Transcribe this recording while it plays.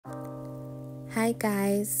Hi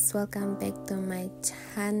guys, welcome back to my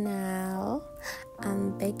channel.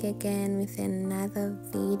 I'm back again with another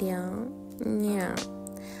video.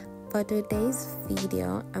 For today's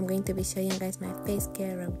video, I'm going to be showing you guys my face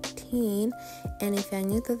care routine, and if you're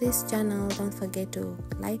new to this channel, don't forget to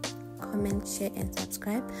like, comment, share and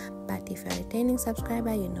subscribe. But if you're a returning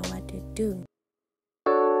subscriber, you know what to do.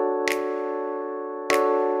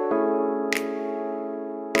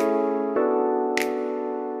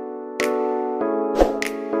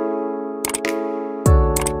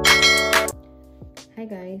 Hi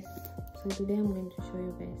guys, so today I'm going to show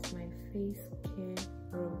you guys my face care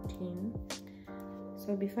routine.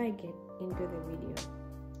 So before I get into the video,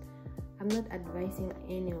 I'm not advising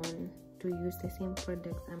anyone to use the same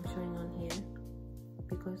products I'm showing on here,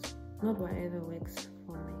 because not whatever works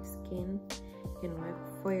for my skin can work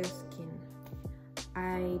for your skin.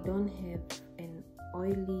 I don't have an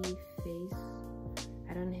oily face,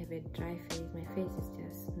 I don't have a dry face, my face is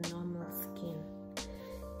just normal skin,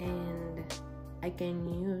 and I can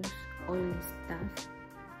use oily stuff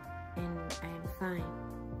and I am fine.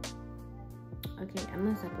 Okay, I'm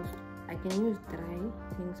not supposed to. I can use dry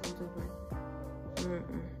things also, but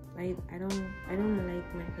I don't like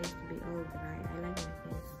my face to be all dry. I like my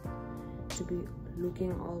face to be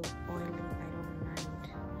looking all oily. I don't mind.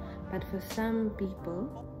 But for some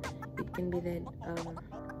people, it can be that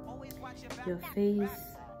your face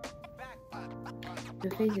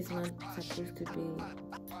is not supposed to be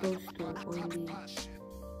exposed to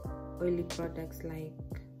oily products, like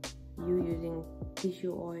you using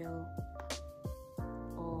tissue oil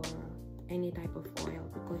or any type of oil,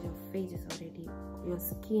 because your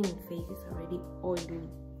skin face is already oily.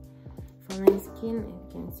 For my skin, as you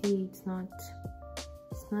can see, it's not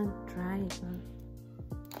dry, it's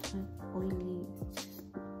not oily,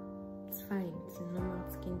 it's fine, it's a normal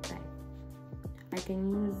skin type. I can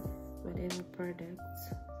use whatever products,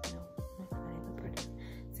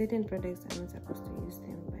 certain products I'm not supposed to use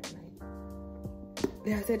them, but like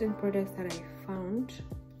there are certain products that I found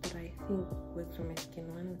that I think works for my skin.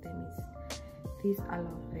 One of them is this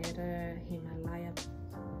aloe vera Himalaya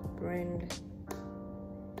brand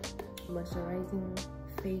moisturizing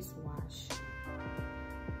face wash.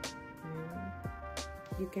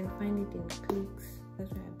 You can find it in Clicks,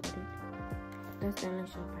 that's where I bought it. That's the only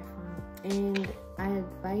shop I found, and I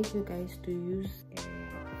advise you guys to use a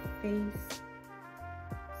face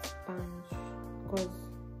sponge, because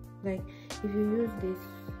like if you use this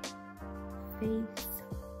face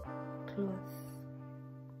cloth,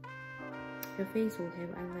 your face will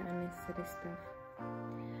have other unnecessary stuff.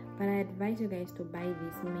 But I advise you guys to buy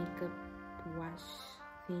this makeup wash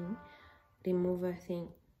thing, remover thing,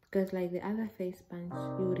 because like the other face sponge,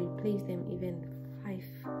 you replace them even 5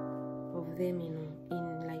 of them in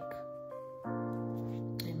like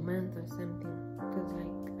a month or something, because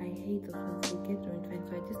like I hate those ones, they get ruined fine.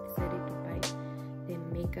 So I just decided to buy the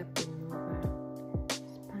makeup remover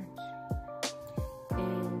sponge,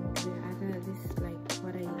 and the other, this is like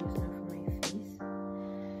what I use now for my face,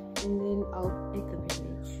 and then I'll take a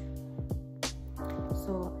village.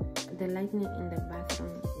 So the lighting in the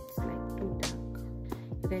bathroom, it's like too dark,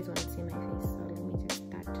 you guys won't see my face, so let me just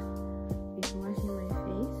start with washing my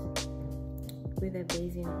face with a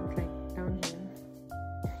basin. It's like down here.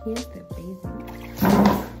 Here's the basin.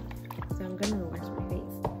 So I'm gonna wash my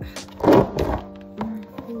face.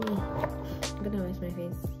 I'm gonna wash my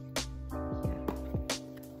face here.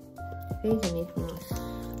 Face you need mask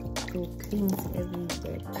to cleanse every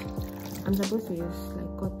dirt. I'm supposed to use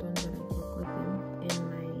like cotton, but I forgot them, and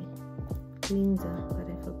my cleanser, but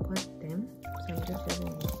I forgot them. So I'm just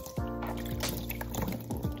using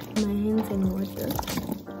my hands in water.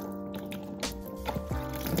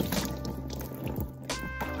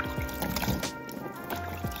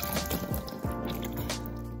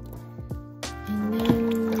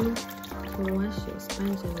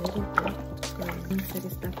 Sponge a little bit to insert the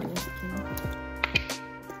stuff on your skin.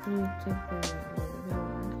 You check the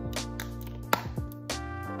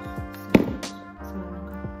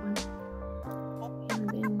and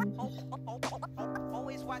then you just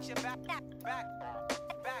always watch your back.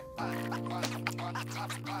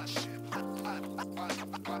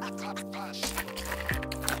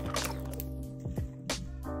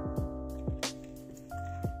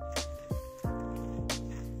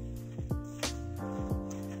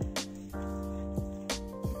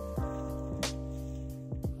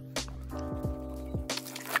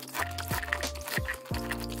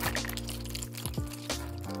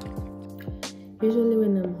 Usually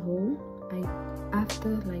when I'm home, after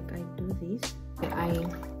like I do this, I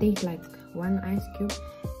take like 1 ice cube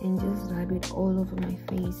and just rub it all over my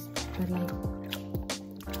face. But like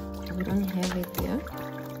we don't have it here.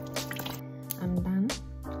 I'm done.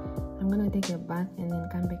 I'm gonna take a bath and then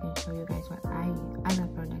come back and show you guys what other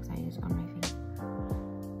products I use on my face,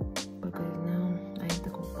 because now I have to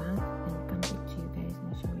go bath and come back to you guys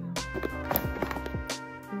and show you.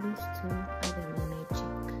 These two are the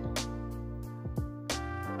magic.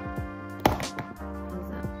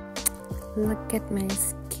 Look at my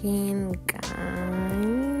skin, guys.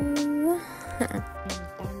 I'm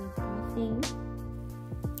done bathing.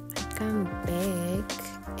 I come back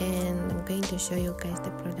and I'm going to show you guys the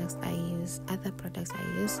products I use, other products I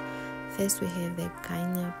use. First we have the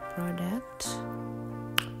Gaia product,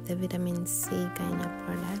 the vitamin C Gaia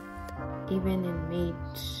product. Even in made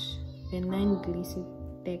the non-glycid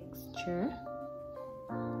texture,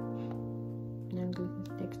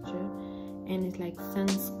 and it's like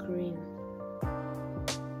sunscreen.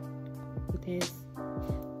 It has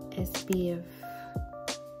SPF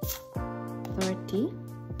 30.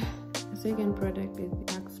 The second product is the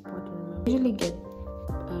dark spot remover. I usually get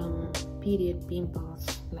period pimples,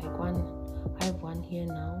 like I have one here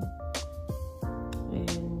now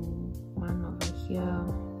and one over here.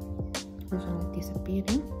 This one is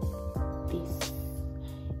disappearing.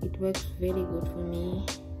 It works very good for me,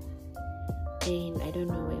 and I don't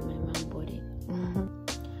know where my mom bought it.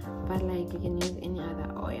 But like, you can use any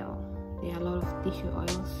other oil. There are a lot of tissue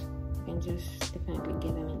oils. You can just definitely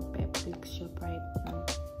get them in Pepsi, ShopRite, and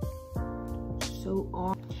so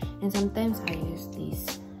on. And sometimes I use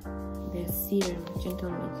this, the serum,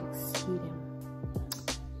 Gentle Magic serum,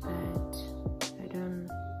 but I don't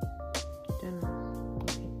know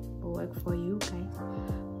if it will work for you guys.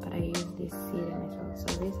 But I use this serum as well. So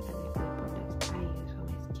these are the three products I use for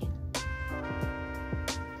my skin.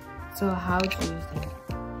 So how to use them?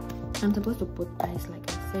 I'm supposed to put ice, like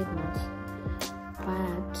I said, most,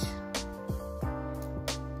 but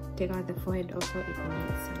take out the forehead also, it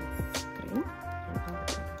needs sunscreen and all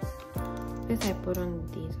the products. First I put on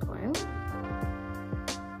this oil,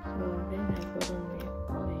 so then I put on the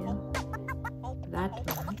oil that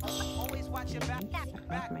much,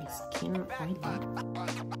 make my skin oily,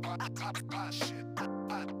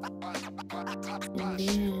 and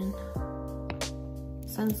then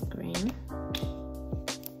sunscreen.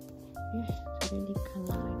 It's really kind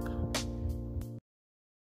of like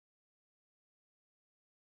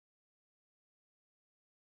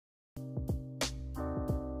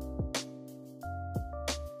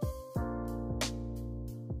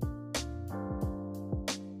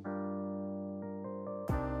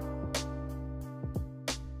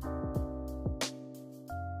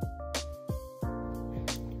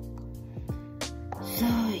so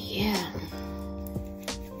yeah,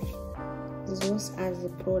 those are the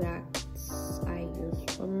products I use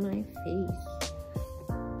for my face.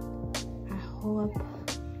 I hope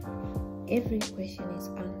every question is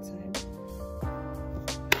answered.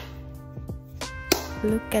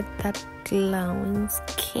 Look at that glowing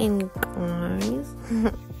skin, guys.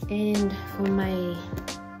 And for my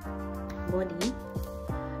body,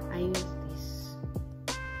 I use this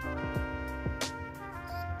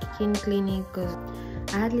Skin Clinic, because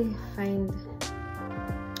I hardly find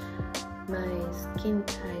my skin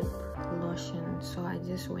type lotion, so I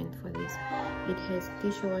just went for this. It has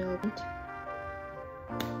fish oil.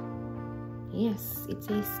 Yes, it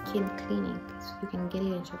says Skin Clinic, so you can get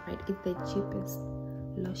it in ShopRite. It's the cheapest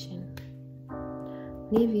lotion.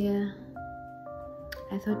 Nivea,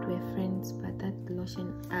 I thought we were friends, but that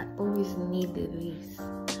lotion, I always need this.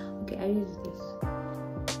 Okay, I use this.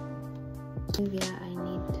 Nivea, I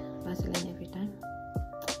need Vaseline every time.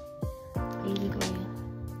 Basically,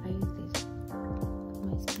 I use this on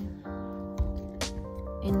my skin.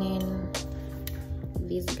 And then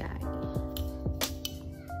this guy.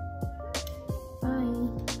 Bye.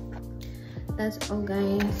 That's all,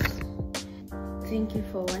 guys. Thank you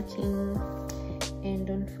for watching, and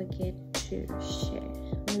don't forget to share.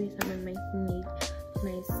 Maybe someone might need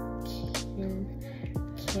my skin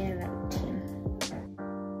care routine.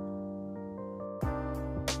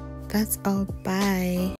 That's all. Bye.